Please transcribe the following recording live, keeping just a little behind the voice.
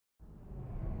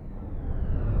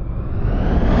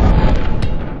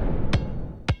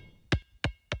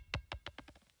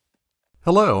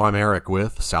Hello, I'm Eric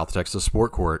with South Texas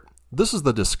Sport Court. This is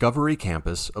the Discovery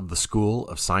campus of the School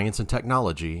of Science and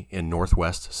Technology in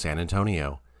Northwest San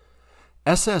Antonio.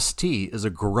 SST is a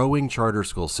growing charter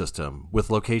school system with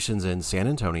locations in San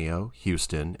Antonio,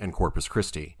 Houston, and Corpus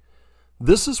Christi.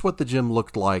 This is what the gym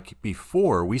looked like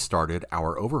before we started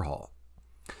our overhaul.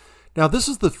 Now, this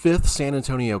is the fifth San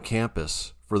Antonio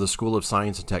campus for the School of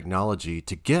Science and Technology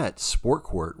to get Sport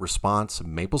Court Response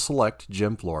Maple Select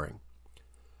gym flooring.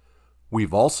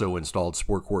 We've also installed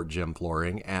Sport Court gym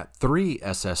flooring at 3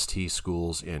 SST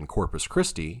schools in Corpus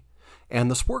Christi, and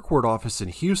the Sport Court office in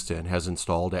Houston has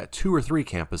installed at 2 or 3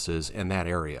 campuses in that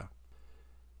area.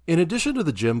 In addition to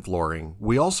the gym flooring,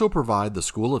 we also provide the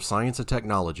School of Science and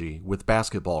Technology with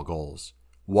basketball goals,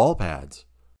 wall pads,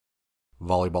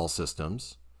 volleyball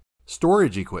systems,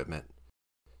 storage equipment,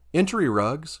 entry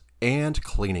rugs, and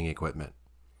cleaning equipment.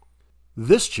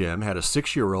 This gym had a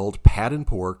 6-year-old pad and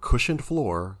pour cushioned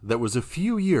floor that was a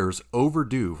few years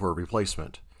overdue for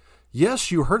replacement.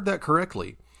 Yes, you heard that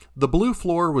correctly. The blue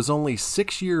floor was only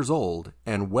 6 years old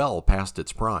and well past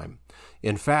its prime.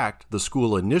 In fact, the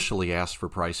school initially asked for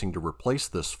pricing to replace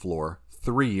this floor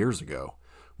 3 years ago,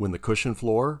 when the cushioned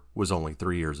floor was only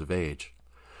 3 years of age.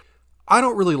 I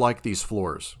don't really like these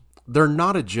floors. They're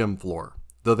not a gym floor,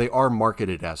 though they are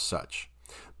marketed as such.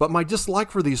 But my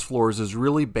dislike for these floors is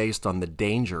really based on the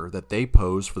danger that they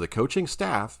pose for the coaching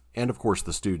staff and, of course,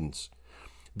 the students.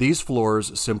 These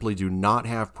floors simply do not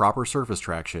have proper surface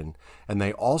traction, and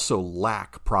they also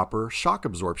lack proper shock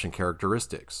absorption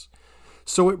characteristics.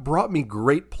 So it brought me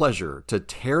great pleasure to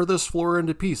tear this floor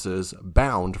into pieces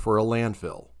bound for a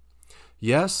landfill.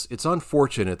 Yes, it's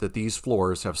unfortunate that these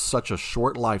floors have such a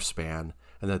short lifespan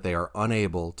and that they are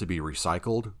unable to be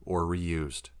recycled or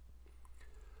reused.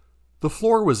 The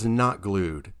floor was not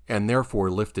glued and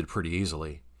therefore lifted pretty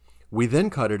easily. We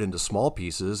then cut it into small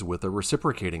pieces with a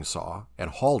reciprocating saw and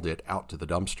hauled it out to the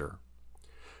dumpster.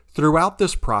 Throughout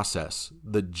this process,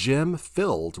 the gym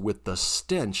filled with the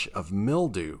stench of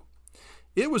mildew.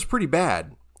 It was pretty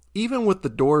bad. Even with the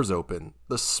doors open,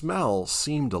 the smell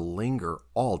seemed to linger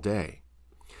all day.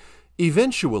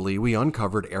 Eventually, we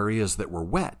uncovered areas that were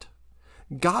wet.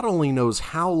 God only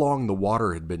knows how long the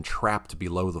water had been trapped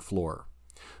below the floor.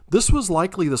 This was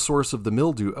likely the source of the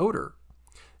mildew odor.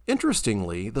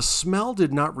 Interestingly, the smell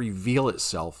did not reveal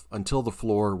itself until the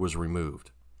floor was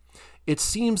removed. It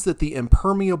seems that the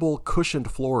impermeable cushioned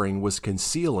flooring was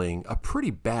concealing a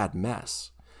pretty bad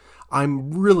mess.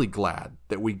 I'm really glad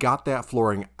that we got that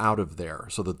flooring out of there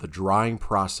so that the drying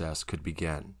process could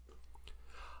begin.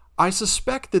 I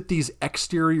suspect that these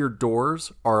exterior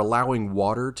doors are allowing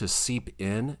water to seep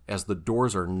in as the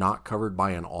doors are not covered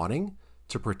by an awning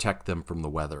to protect them from the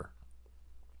weather.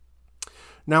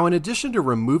 Now, in addition to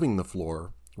removing the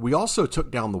floor, we also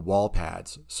took down the wall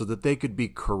pads so that they could be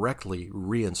correctly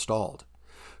reinstalled.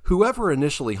 Whoever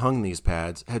initially hung these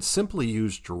pads had simply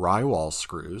used drywall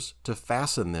screws to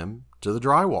fasten them to the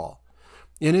drywall.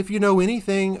 And if you know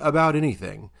anything about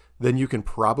anything, then you can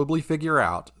probably figure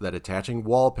out that attaching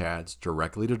wall pads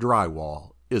directly to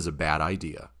drywall is a bad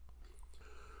idea.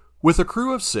 With a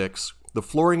crew of 6, the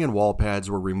flooring and wall pads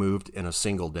were removed in a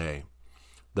single day.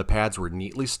 The pads were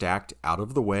neatly stacked out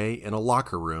of the way in a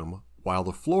locker room, while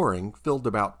the flooring filled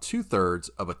about 2/3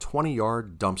 of a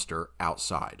 20-yard dumpster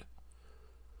outside.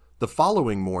 The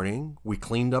following morning, we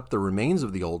cleaned up the remains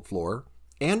of the old floor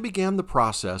and began the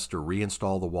process to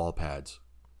reinstall the wall pads.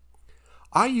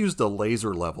 I used a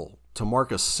laser level to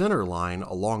mark a center line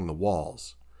along the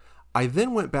walls. I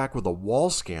then went back with a wall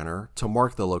scanner to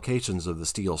mark the locations of the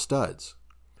steel studs.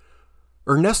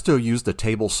 Ernesto used a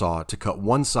table saw to cut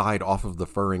one side off of the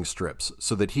furring strips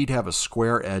so that he'd have a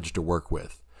square edge to work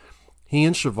with. He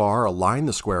and Shavar aligned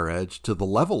the square edge to the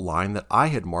level line that I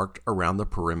had marked around the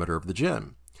perimeter of the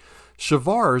gym.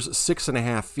 Shavar's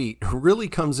 6.5 feet really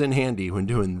comes in handy when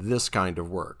doing this kind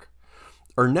of work.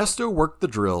 Ernesto worked the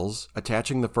drills,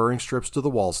 attaching the furring strips to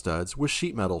the wall studs with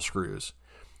sheet metal screws.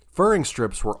 Furring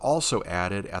strips were also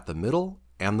added at the middle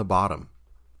and the bottom.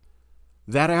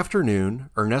 That afternoon,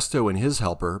 Ernesto and his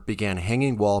helper began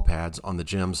hanging wall pads on the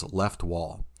gym's left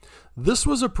wall. This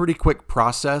was a pretty quick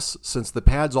process since the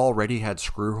pads already had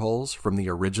screw holes from the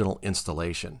original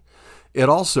installation. It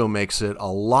also makes it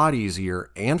a lot easier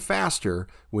and faster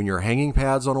when you're hanging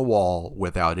pads on a wall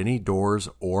without any doors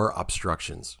or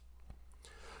obstructions.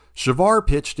 Shavar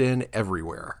pitched in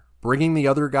everywhere, bringing the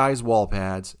other guys' wall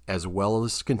pads as well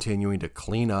as continuing to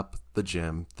clean up the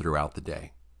gym throughout the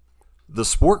day. The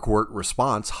Sport Court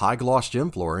Response high-gloss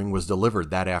gym flooring was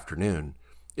delivered that afternoon.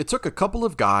 It took a couple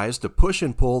of guys to push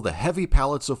and pull the heavy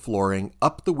pallets of flooring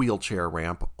up the wheelchair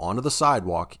ramp onto the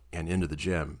sidewalk and into the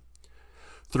gym.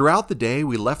 Throughout the day,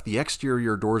 we left the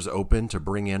exterior doors open to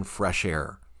bring in fresh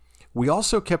air. We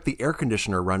also kept the air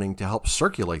conditioner running to help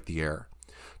circulate the air.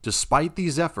 Despite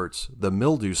these efforts, the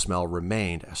mildew smell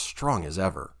remained as strong as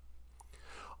ever.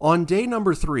 On day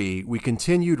number 3, we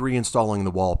continued reinstalling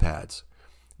the wall pads.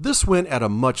 This went at a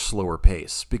much slower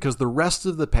pace because the rest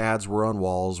of the pads were on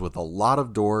walls with a lot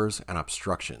of doors and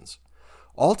obstructions.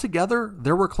 Altogether,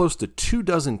 there were close to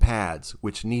 24 pads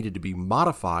which needed to be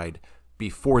modified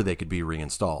before they could be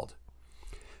reinstalled.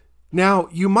 Now,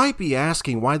 you might be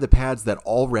asking why the pads that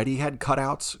already had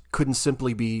cutouts couldn't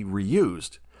simply be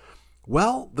reused.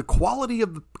 Well, the quality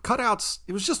of the cutouts,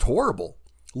 it was just horrible.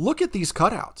 Look at these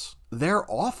cutouts. They're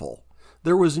awful.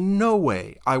 There was no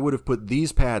way I would have put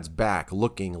these pads back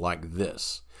looking like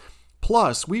this.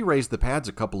 Plus, we raised the pads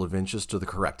a couple of inches to the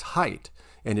correct height,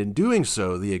 and in doing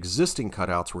so, the existing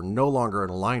cutouts were no longer in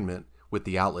alignment with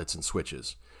the outlets and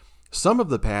switches. Some of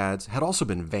the pads had also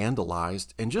been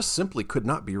vandalized and just simply could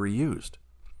not be reused.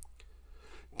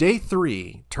 Day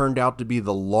 3 turned out to be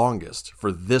the longest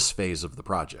for this phase of the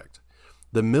project.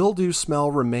 The mildew smell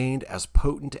remained as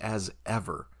potent as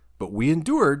ever, but we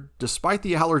endured despite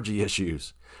the allergy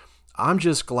issues. I'm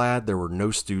just glad there were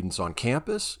no students on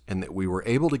campus and that we were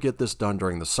able to get this done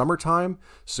during the summertime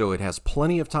so it has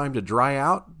plenty of time to dry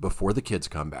out before the kids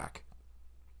come back.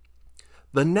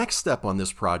 The next step on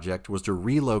this project was to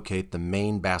relocate the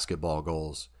main basketball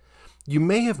goals. You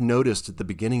may have noticed at the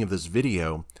beginning of this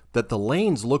video that the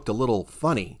lanes looked a little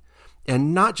funny,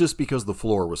 and not just because the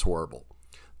floor was horrible.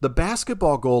 The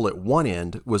basketball goal at one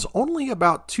end was only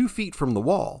about 2 feet from the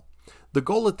wall. The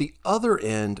goal at the other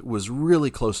end was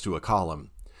really close to a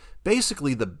column.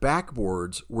 Basically, the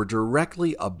backboards were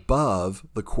directly above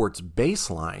the court's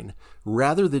baseline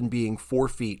rather than being 4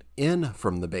 feet in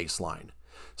from the baseline.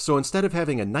 So instead of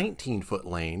having a 19-foot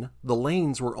lane, the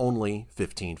lanes were only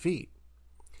 15 feet.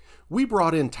 We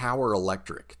brought in Tower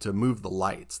Electric to move the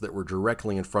lights that were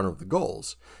directly in front of the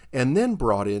goals, and then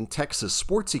brought in Texas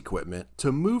Sports Equipment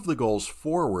to move the goals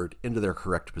forward into their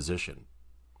correct position.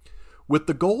 With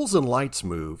the goals and lights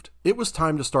moved, it was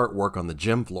time to start work on the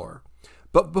gym floor.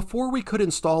 But before we could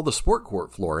install the sport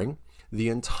court flooring, the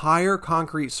entire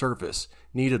concrete surface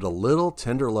needed a little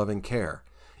tender loving care.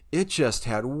 It just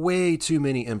had way too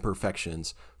many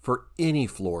imperfections for any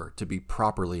floor to be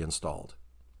properly installed.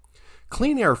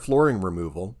 Clean Air Flooring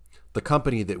Removal, the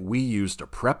company that we use to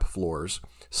prep floors,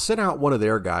 sent out one of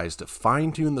their guys to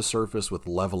fine-tune the surface with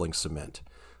leveling cement.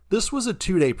 This was a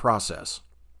 2-day process.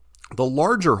 The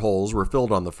larger holes were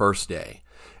filled on the first day,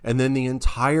 and then the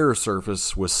entire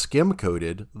surface was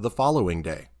skim-coated the following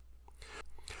day.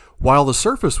 While the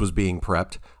surface was being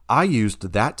prepped, I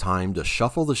used that time to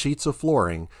shuffle the sheets of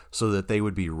flooring so that they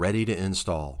would be ready to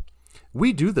install.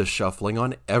 We do this shuffling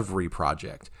on every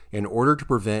project in order to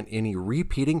prevent any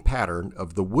repeating pattern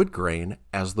of the wood grain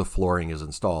as the flooring is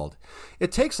installed.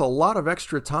 It takes a lot of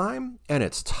extra time and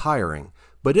it's tiring,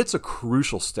 but it's a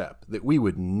crucial step that we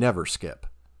would never skip.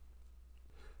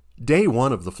 Day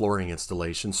 1 of the flooring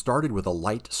installation started with a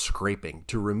light scraping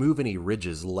to remove any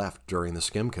ridges left during the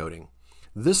skim coating.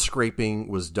 This scraping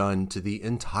was done to the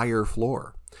entire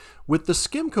floor. With the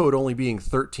skim coat only being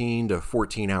 13 to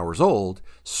 14 hours old,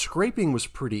 scraping was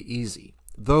pretty easy,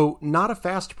 though not a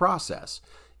fast process.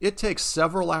 It takes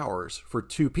several hours for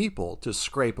 2 people to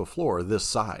scrape a floor this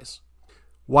size.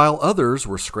 While others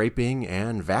were scraping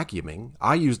and vacuuming,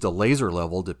 I used a laser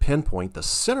level to pinpoint the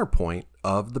center point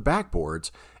of the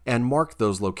backboards and mark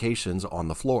those locations on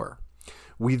the floor.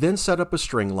 We then set up a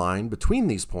string line between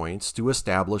these points to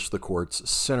establish the court's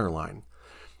center line.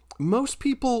 Most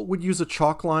people would use a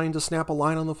chalk line to snap a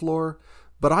line on the floor,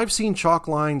 but I've seen chalk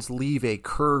lines leave a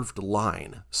curved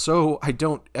line, so I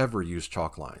don't ever use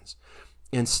chalk lines.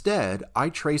 Instead, I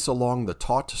trace along the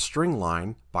taut string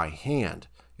line by hand.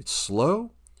 It's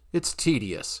slow, it's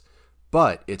tedious,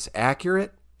 but it's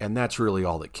accurate, and that's really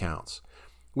all that counts.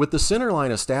 With the center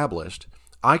line established,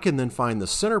 I can then find the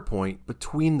center point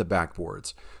between the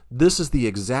backboards. This is the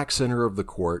exact center of the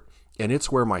court, and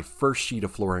it's where my first sheet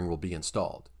of flooring will be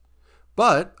installed.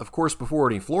 But, of course, before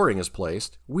any flooring is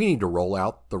placed, we need to roll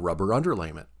out the rubber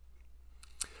underlayment.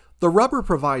 The rubber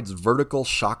provides vertical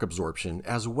shock absorption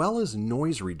as well as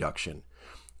noise reduction.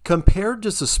 Compared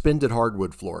to suspended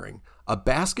hardwood flooring, a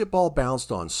basketball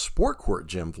bounced on sport court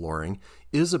gym flooring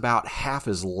is about half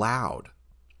as loud.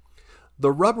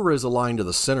 The rubber is aligned to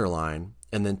the center line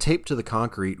and then taped to the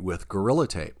concrete with Gorilla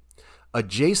Tape.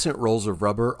 Adjacent rolls of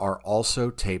rubber are also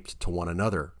taped to one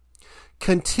another.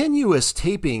 Continuous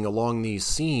taping along these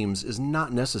seams is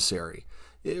not necessary.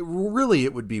 It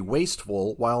would be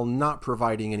wasteful while not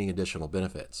providing any additional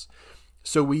benefits.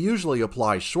 So we usually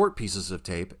apply short pieces of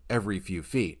tape every few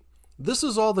feet. This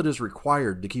is all that is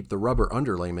required to keep the rubber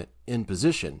underlayment in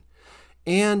position.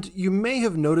 And you may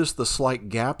have noticed the slight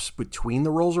gaps between the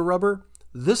rolls of rubber.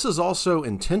 This is also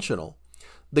intentional.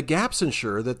 The gaps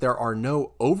ensure that there are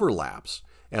no overlaps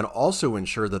and also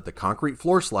ensure that the concrete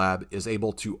floor slab is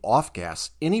able to off-gas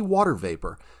any water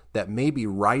vapor that may be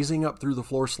rising up through the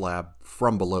floor slab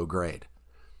from below grade.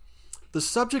 The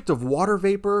subject of water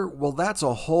vapor, well, that's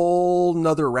a whole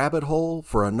nother rabbit hole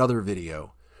for another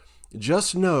video.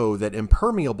 Just know that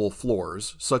impermeable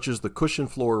floors, such as the cushion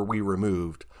floor we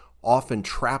removed, often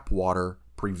trap water,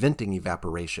 preventing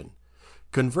evaporation.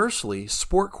 Conversely,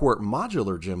 sport court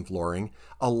modular gym flooring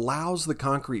allows the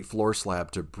concrete floor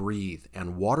slab to breathe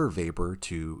and water vapor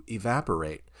to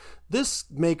evaporate. This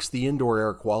makes the indoor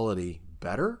air quality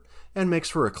better and makes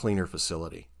for a cleaner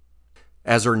facility.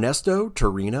 As Ernesto,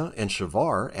 Tarina, and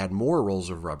Shavar add more rolls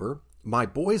of rubber, my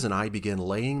boys and I begin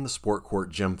laying the sport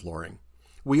court gym flooring.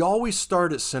 We always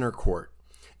start at center court.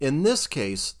 In this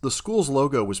case, the school's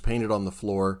logo was painted on the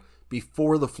floor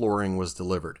before the flooring was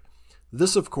delivered.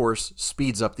 This, of course,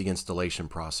 speeds up the installation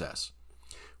process.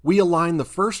 We align the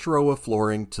first row of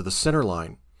flooring to the center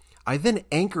line. I then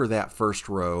anchor that first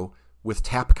row with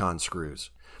Tapcon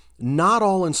screws. Not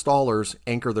all installers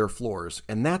anchor their floors,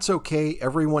 and that's okay,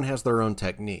 everyone has their own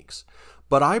techniques.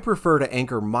 But I prefer to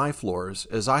anchor my floors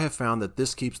as I have found that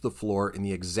this keeps the floor in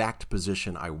the exact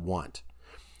position I want.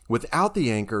 Without the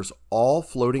anchors, all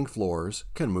floating floors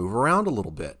can move around a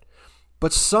little bit.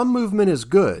 But some movement is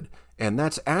good, and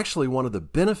that's actually one of the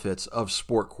benefits of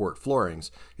sport court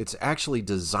floorings. It's actually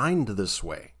designed this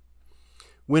way.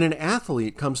 When an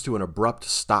athlete comes to an abrupt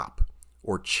stop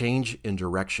or change in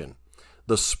direction,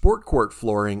 the sport court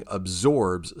flooring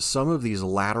absorbs some of these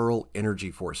lateral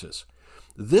energy forces.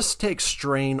 This takes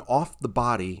strain off the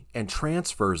body and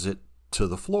transfers it to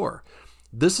the floor.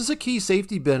 This is a key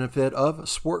safety benefit of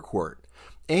sport court,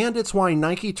 and it's why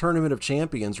Nike Tournament of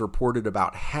Champions reported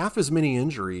about half as many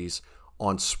injuries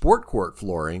on sport court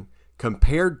flooring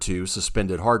compared to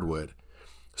suspended hardwood.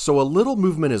 So a little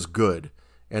movement is good,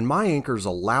 and my anchors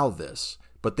allow this,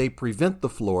 but they prevent the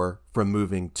floor from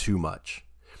moving too much.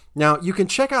 Now, you can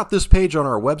check out this page on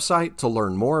our website to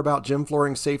learn more about gym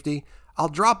flooring safety. I'll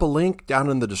drop a link down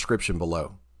in the description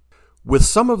below. With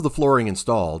some of the flooring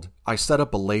installed, I set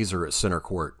up a laser at center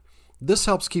court. This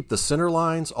helps keep the center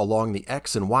lines along the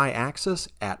X and Y axis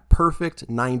at perfect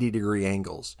 90-degree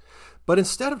angles. But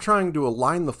instead of trying to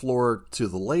align the floor to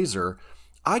the laser,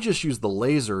 I just use the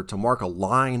laser to mark a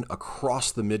line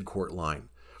across the midcourt line.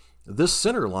 This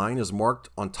center line is marked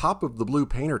on top of the blue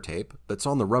painter tape that's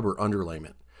on the rubber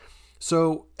underlayment.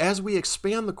 So as we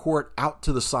expand the court out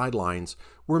to the sidelines,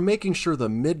 we're making sure the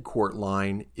midcourt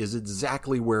line is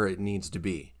exactly where it needs to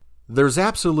be. There's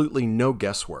absolutely no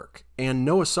guesswork and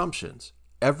no assumptions.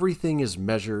 Everything is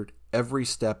measured, every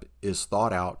step is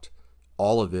thought out,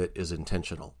 all of it is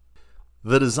intentional.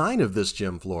 The design of this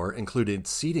gym floor included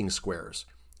seating squares.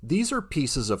 These are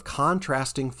pieces of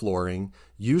contrasting flooring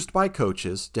used by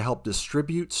coaches to help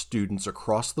distribute students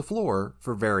across the floor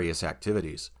for various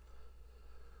activities.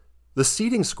 The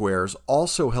seating squares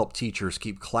also help teachers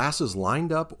keep classes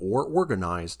lined up or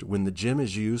organized when the gym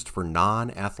is used for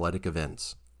non-athletic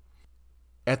events.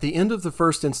 At the end of the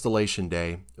first installation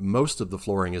day, most of the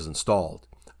flooring is installed.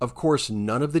 Of course,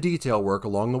 none of the detail work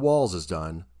along the walls is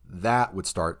done. That would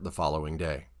start the following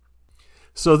day.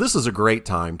 So this is a great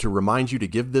time to remind you to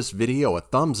give this video a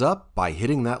thumbs up by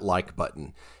hitting that like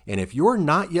button. And if you're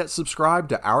not yet subscribed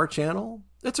to our channel,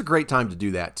 it's a great time to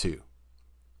do that too.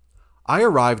 I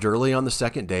arrived early on the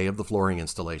second day of the flooring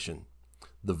installation.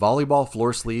 The volleyball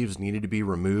floor sleeves needed to be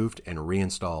removed and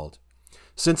reinstalled.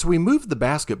 Since we moved the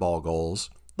basketball goals,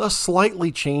 thus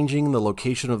slightly changing the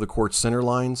location of the court center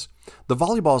lines, the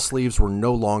volleyball sleeves were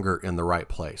no longer in the right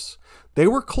place. They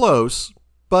were close,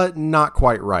 but not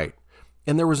quite right,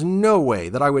 and there was no way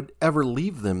that I would ever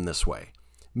leave them this way.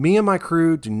 Me and my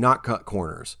crew do not cut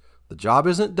corners. The job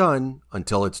isn't done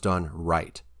until it's done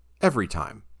right, every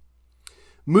time.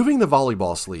 Moving the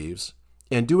volleyball sleeves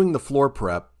and doing the floor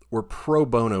prep were pro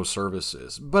bono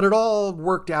services, but it all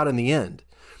worked out in the end.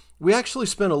 We actually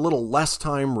spent a little less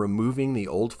time removing the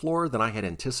old floor than I had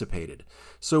anticipated,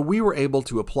 so we were able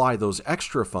to apply those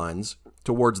extra funds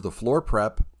towards the floor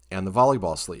prep and the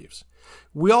volleyball sleeves.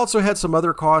 We also had some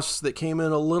other costs that came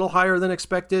in a little higher than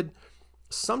expected.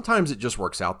 Sometimes it just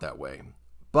works out that way,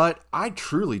 but I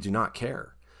truly do not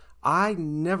care. I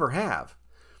never have.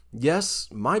 Yes,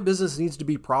 my business needs to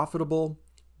be profitable,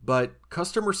 but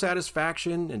customer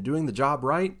satisfaction and doing the job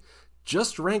right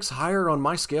just ranks higher on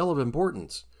my scale of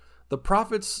importance. The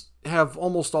profits have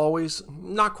almost always,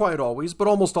 not quite always, but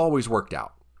almost always worked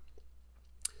out.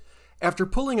 After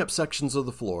pulling up sections of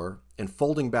the floor and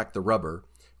folding back the rubber,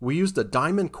 we used a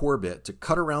diamond core bit to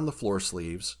cut around the floor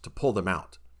sleeves to pull them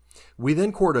out. We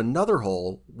then cored another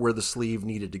hole where the sleeve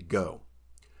needed to go.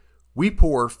 We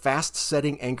pour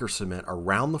fast-setting anchor cement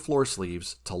around the floor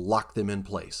sleeves to lock them in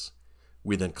place.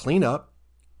 We then clean up,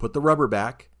 put the rubber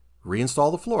back,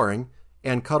 reinstall the flooring,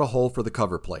 and cut a hole for the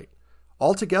cover plate.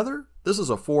 Altogether, this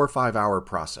is a 4 or 5 hour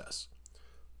process.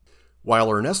 While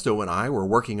Ernesto and I were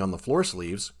working on the floor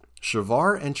sleeves,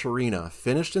 Shavar and Charina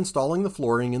finished installing the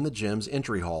flooring in the gym's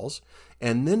entry halls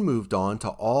and then moved on to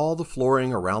all the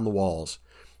flooring around the walls.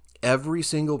 Every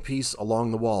single piece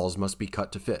along the walls must be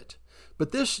cut to fit.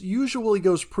 But this usually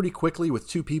goes pretty quickly with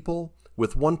 2 people,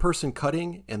 with one person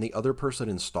cutting and the other person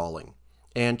installing.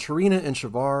 And Charina and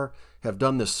Shavar have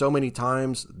done this so many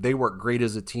times, they work great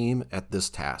as a team at this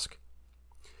task.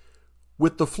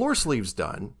 With the floor sleeves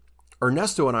done,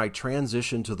 Ernesto and I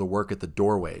transition to the work at the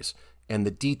doorways and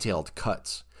the detailed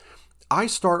cuts. I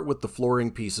start with the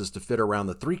flooring pieces to fit around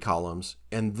the 3 columns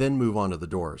and then move on to the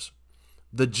doors.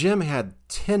 The gym had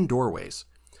 10 doorways.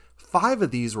 5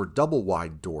 of these were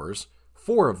double-wide doors,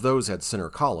 4 of those had center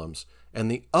columns, and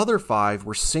the other 5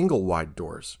 were single-wide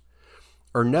doors.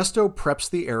 Ernesto preps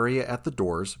the area at the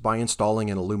doors by installing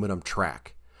an aluminum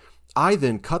track. I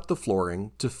then cut the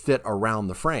flooring to fit around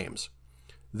the frames.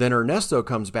 Then Ernesto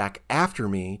comes back after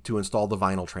me to install the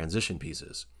vinyl transition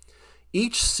pieces.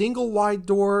 Each single-wide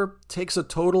door takes a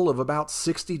total of about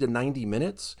 60 to 90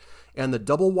 minutes, and the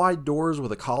double-wide doors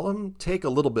with a column take a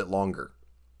little bit longer.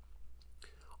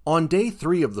 On day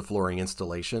 3 of the flooring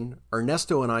installation,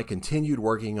 Ernesto and I continued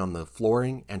working on the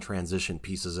flooring and transition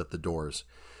pieces at the doors.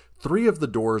 3 of the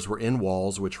doors were in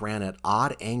walls which ran at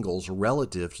odd angles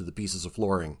relative to the pieces of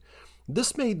flooring.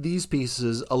 This made these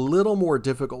pieces a little more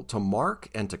difficult to mark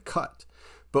and to cut,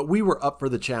 but we were up for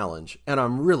the challenge, and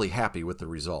I'm really happy with the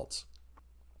results.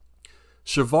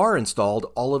 Shavar installed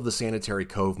all of the sanitary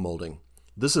cove molding.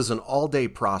 This is an all-day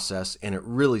process, and it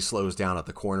really slows down at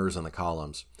the corners and the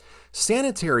columns.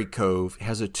 Sanitary cove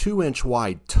has a 2-inch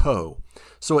wide toe,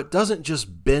 so it doesn't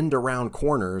just bend around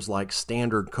corners like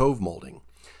standard cove molding.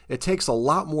 It takes a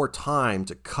lot more time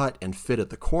to cut and fit at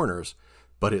the corners,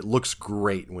 but it looks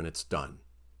great when it's done.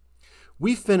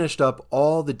 We finished up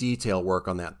all the detail work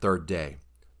on that 3rd day.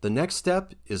 The next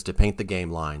step is to paint the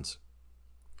game lines.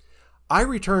 I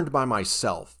returned by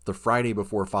myself the Friday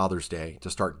before Father's Day to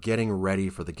start getting ready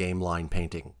for the game line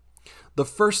painting. The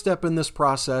first step in this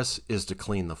process is to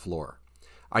clean the floor.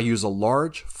 I use a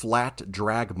large, flat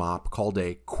drag mop called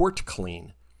a quart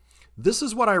clean. This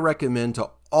is what I recommend to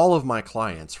all of my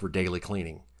clients for daily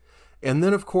cleaning. And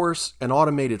then, of course, an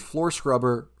automated floor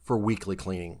scrubber for weekly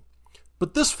cleaning.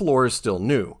 But this floor is still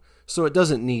new, so it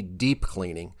doesn't need deep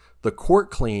cleaning. The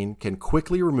quart clean can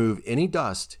quickly remove any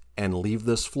dust and leave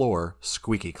this floor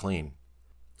squeaky clean.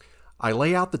 I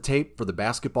lay out the tape for the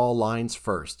basketball lines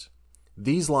first.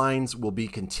 These lines will be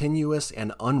continuous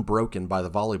and unbroken by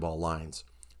the volleyball lines,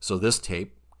 so this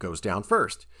tape goes down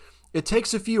first. It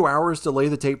takes a few hours to lay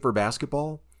the tape for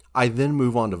basketball. I then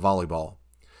move on to volleyball.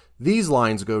 These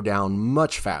lines go down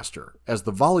much faster, as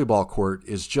the volleyball court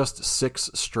is just 6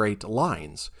 straight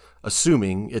lines,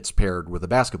 assuming it's paired with a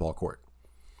basketball court.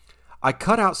 I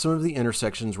cut out some of the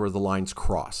intersections where the lines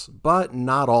cross, but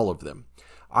not all of them.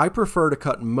 I prefer to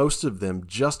cut most of them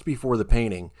just before the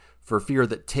painting for fear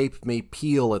that tape may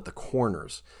peel at the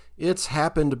corners. It's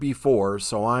happened before,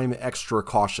 so I'm extra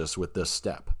cautious with this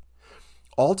step.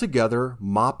 Altogether,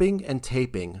 mopping and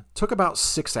taping took about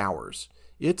 6 hours.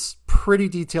 It's pretty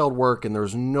detailed work, and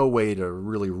there's no way to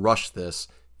really rush this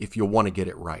if you want to get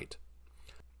it right.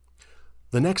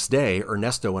 The next day,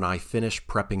 Ernesto and I finished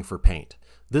prepping for paint.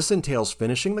 This entails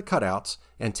finishing the cutouts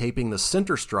and taping the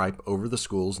center stripe over the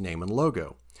school's name and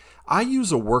logo. I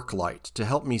use a work light to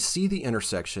help me see the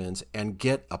intersections and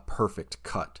get a perfect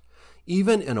cut.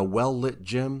 Even in a well-lit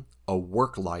gym, a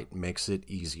work light makes it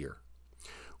easier.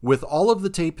 With all of the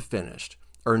tape finished,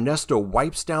 Ernesto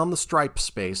wipes down the stripe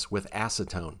space with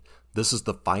acetone. This is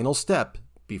the final step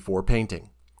before painting.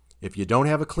 If you don't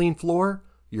have a clean floor,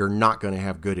 you're not going to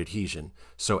have good adhesion,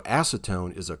 so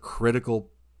acetone is a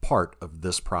critical part of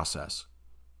this process.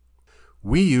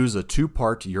 We use a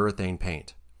 2-part urethane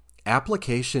paint.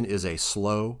 Application is a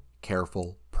slow,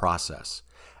 careful process.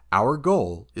 Our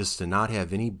goal is to not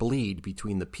have any bleed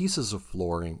between the pieces of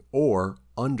flooring or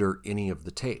under any of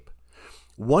the tape.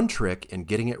 One trick in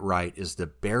getting it right is to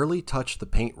barely touch the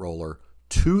paint roller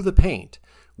to the paint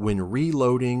when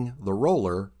reloading the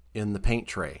roller in the paint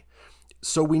tray.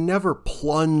 So we never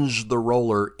plunge the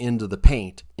roller into the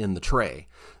paint in the tray.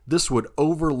 This would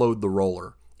overload the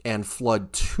roller and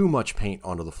flood too much paint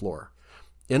onto the floor.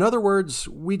 In other words,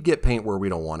 we'd get paint where we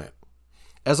don't want it.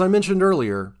 As I mentioned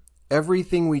earlier,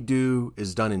 everything we do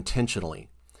is done intentionally,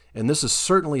 and this is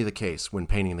certainly the case when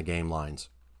painting the game lines.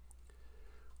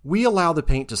 We allow the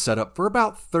paint to set up for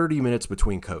about 30 minutes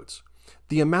between coats.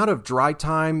 The amount of dry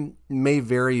time may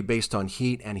vary based on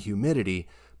heat and humidity,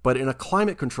 but in a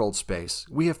climate-controlled space,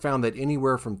 we have found that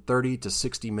anywhere from 30 to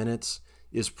 60 minutes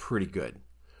is pretty good.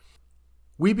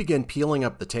 We begin peeling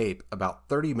up the tape about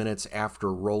 30 minutes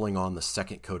after rolling on the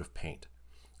second coat of paint.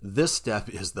 This step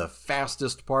is the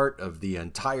fastest part of the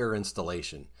entire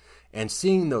installation, and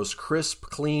seeing those crisp,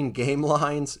 clean game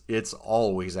lines, it's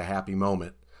always a happy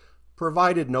moment,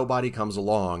 provided nobody comes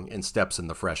along and steps in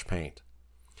the fresh paint.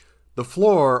 The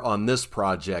floor on this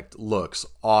project looks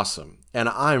awesome, and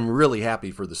I'm really happy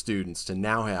for the students to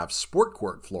now have sport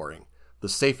court flooring, the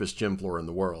safest gym floor in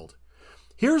the world.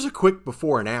 Here's a quick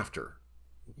before and after.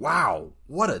 Wow,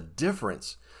 what a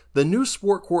difference! The new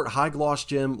sport court high gloss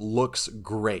gym looks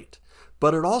great,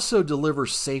 but it also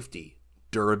delivers safety,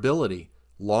 durability,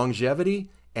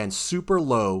 longevity, and super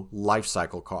low life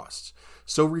cycle costs.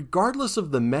 So regardless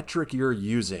of the metric you're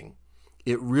using,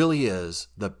 it really is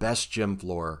the best gym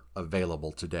floor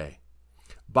available today.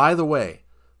 By the way,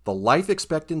 the life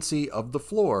expectancy of the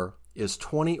floor is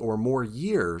 20 or more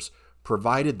years,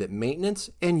 provided that maintenance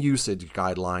and usage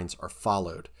guidelines are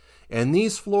followed. And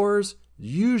these floors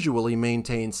usually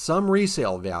maintain some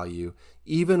resale value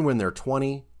even when they're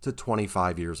 20 to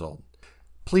 25 years old.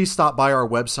 Please stop by our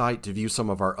website to view some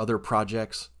of our other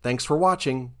projects. Thanks for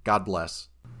watching. God bless.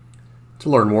 To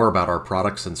learn more about our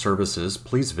products and services,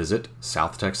 please visit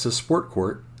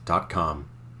southtexassportcourt.com.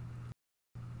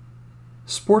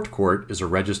 Sport Court is a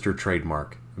registered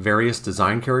trademark. Various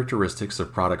design characteristics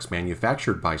of products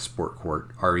manufactured by Sport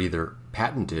Court are either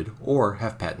patented or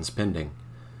have patents pending.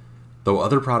 Though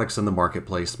other products in the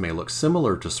marketplace may look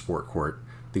similar to Sport Court,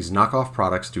 these knockoff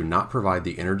products do not provide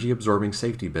the energy-absorbing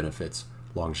safety benefits,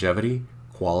 longevity,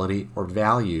 quality, or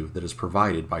value that is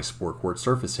provided by Sport Court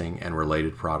surfacing and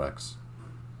related products.